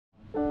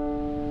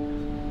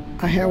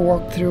I have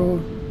walked through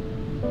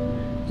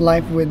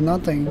life with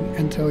nothing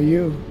until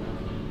you.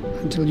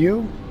 Until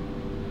you,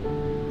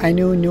 I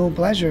knew no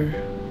pleasure.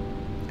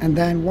 And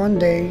then one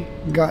day,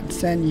 God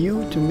sent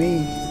you to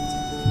me.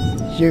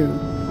 You,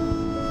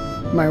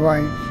 my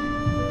wife,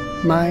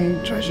 my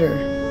treasure.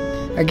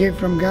 A gift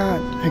from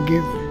God, a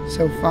gift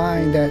so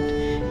fine that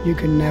you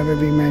could never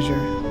be measured.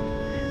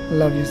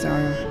 Love you,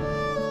 Sarah.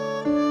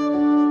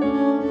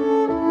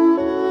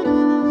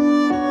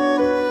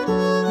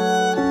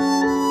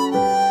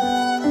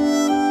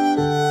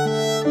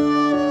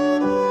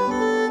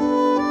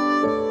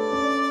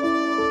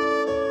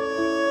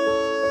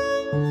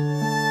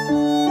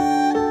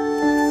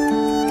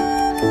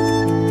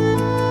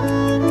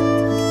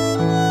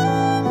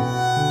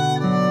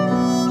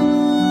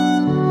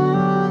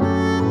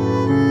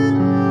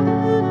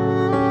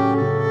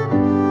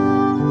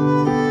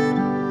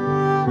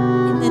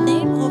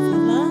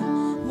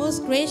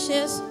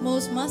 Gracious,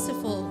 most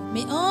merciful,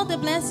 may all the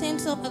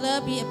blessings of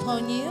Allah be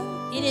upon you.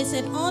 It is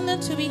an honor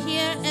to be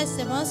here as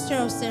the master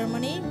of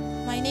ceremony.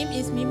 My name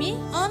is Mimi.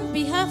 On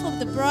behalf of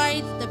the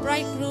bride, the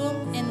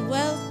bridegroom, and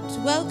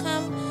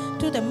welcome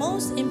to the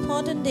most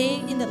important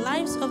day in the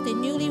lives of the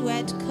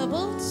newlywed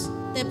couples.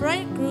 The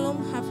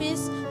bridegroom,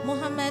 Hafiz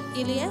Muhammad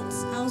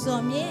Ilyas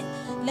Anzomie,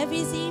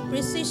 Levizi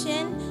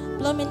Precision,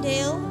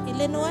 Bloomingdale,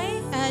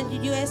 Illinois,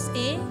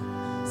 USA,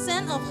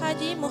 son of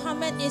Haji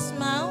Muhammad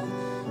Ismail,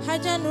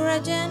 Haja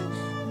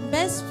Nurajan,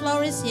 Best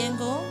Florist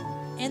Yango,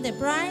 and the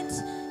brides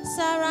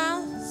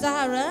Sarah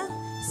Zahara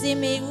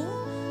Zimeu,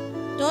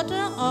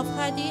 daughter of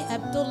Haji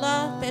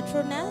Abdullah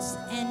Petronas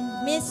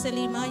and Miss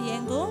Salima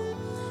Yango.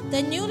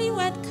 The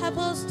newlywed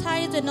couples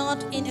tied the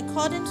knot in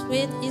accordance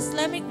with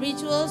Islamic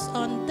rituals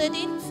on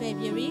 13th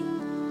February.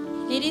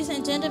 Ladies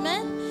and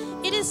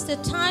gentlemen, it is the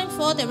time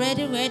for the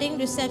wedding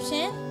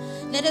reception.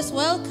 Let us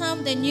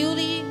welcome the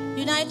newly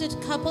united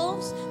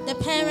couples, the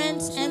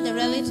parents, and the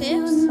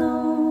relatives.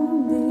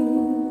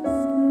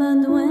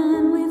 But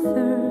when we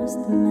first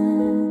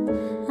met,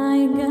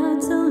 I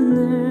got so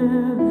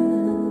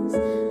nervous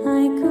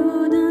I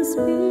couldn't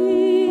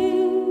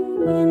speak.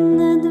 In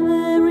that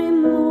very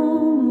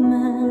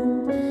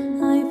moment,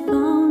 I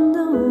found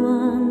the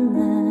one,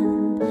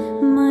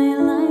 and my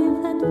life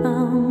had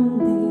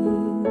found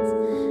its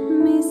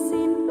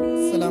missing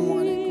piece. Assalamu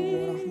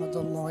alaikum wa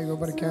rahmatullahi wa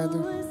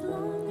barakatuh.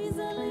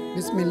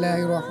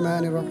 Bismillahir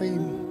Rahmanir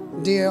Rahim.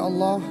 Dear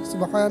Allah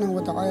subhanahu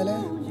wa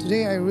ta'ala,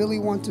 today I really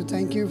want to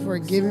thank you for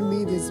giving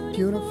me this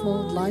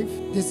beautiful life,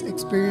 this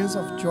experience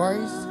of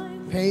joys,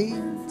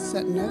 pain,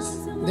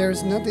 sadness. There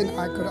is nothing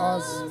I could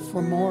ask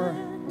for more.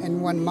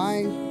 And when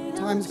my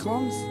time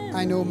comes,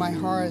 I know my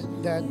heart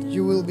that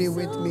you will be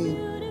with me.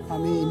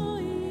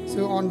 Ameen.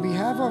 So on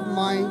behalf of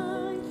my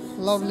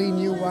lovely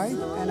new wife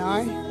and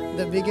I,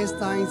 the biggest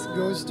thanks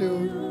goes to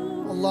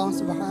Allah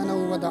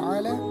subhanahu wa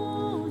ta'ala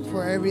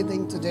for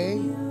everything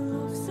today.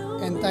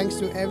 And thanks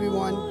to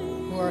everyone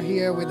who are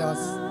here with us.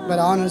 But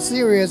on a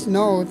serious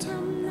note,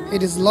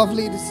 it is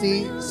lovely to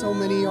see so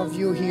many of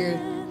you here,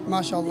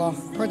 mashallah.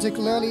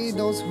 Particularly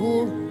those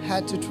who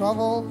had to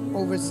travel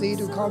overseas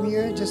to come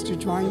here just to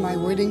join my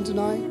wedding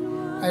tonight.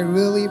 I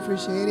really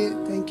appreciate it.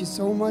 Thank you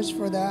so much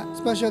for that.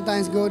 Special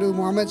thanks go to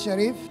Muhammad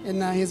Sharif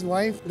and his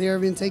wife. They have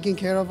been taking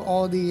care of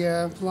all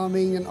the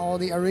plumbing and all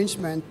the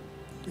arrangement.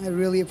 I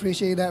really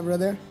appreciate that,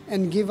 brother.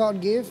 And give out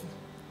gift,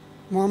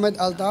 Muhammad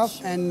Altaf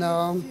and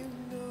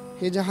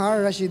Hijahar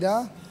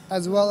Rashida,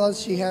 as well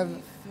as she have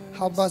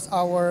helped us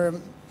our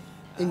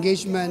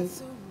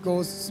engagement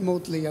goes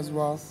smoothly as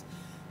well.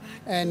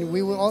 And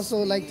we would also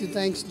like to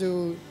thanks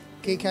to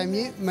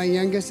Kekami, my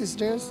younger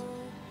sisters,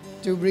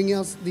 to bring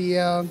us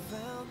the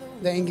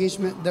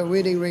engagement, the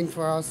wedding ring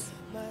for us.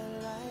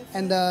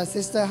 And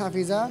sister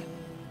Hafiza,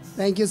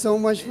 thank you so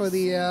much for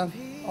the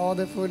all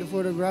the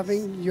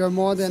photographing. You're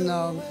more than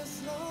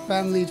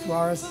family to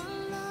ours.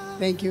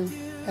 Thank you.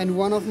 And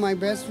one of my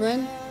best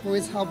friend who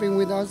is helping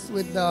with us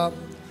with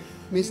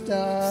Mr.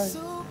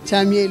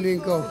 Chamye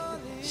Luinko,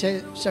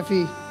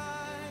 Shafi.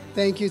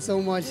 Thank you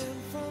so much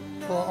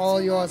for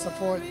all your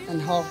support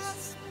and help.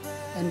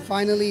 And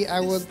finally, I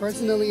would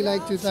personally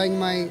like to thank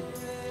my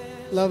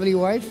lovely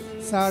wife,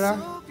 Sarah,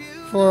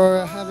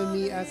 for having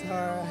me as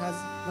her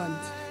husband.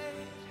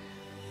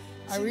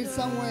 I read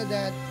somewhere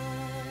that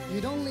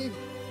you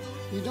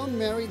don't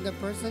marry the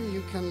person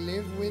you can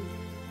live with.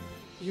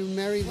 You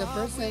marry the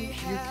person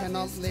you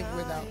cannot live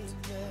without.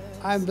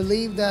 I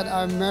believe that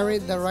I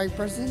married the right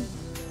person.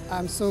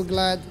 I'm so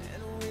glad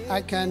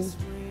I can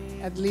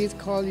at least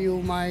call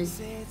you my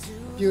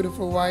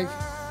beautiful wife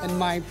and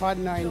my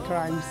partner in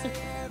crimes.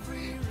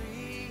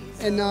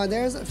 And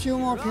there's a few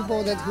more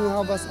people who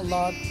help us a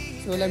lot.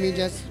 So let me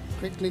just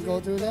quickly go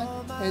through that.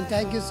 And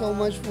thank you so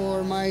much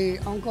for my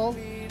uncle,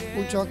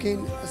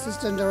 Uchokin,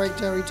 Assistant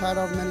Director, retired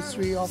of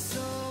Ministry of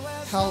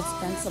Health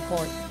and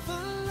Support.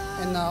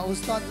 And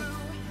Ustad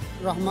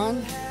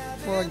Rahman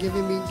for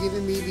giving me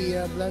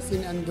the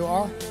blessing and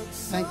dua.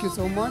 Thank you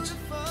so much.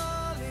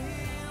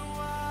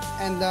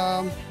 And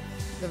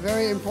the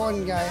very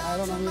important guy, I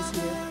don't know who's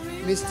here,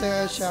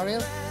 Mr.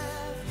 Sharil,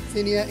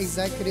 Senior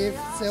Executive,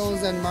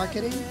 Sales and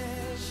Marketing.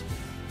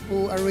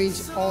 who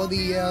arranged all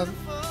the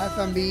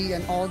F&B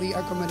and all the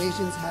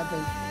accommodations happen.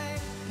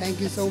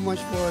 Thank you so much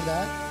for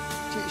that,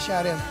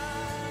 Sharif.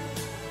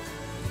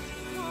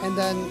 And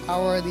then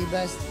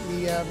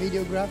the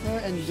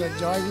videographer and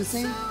Joy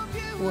Hussein,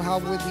 who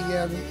helped with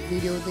the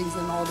video things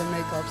and all the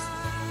makeups.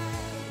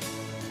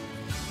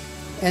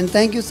 And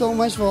thank you so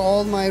much for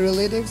all my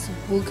relatives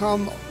who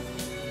come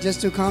just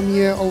to come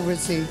here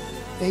overseas.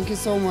 Thank you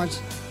so much.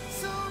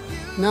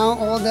 Now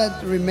all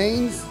that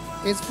remains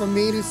is for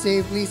me to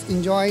say please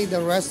enjoy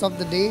the rest of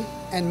the day,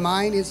 and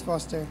mine is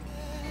Foster.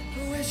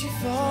 When she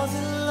falls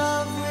in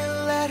love,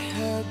 we'll let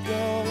her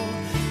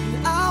go.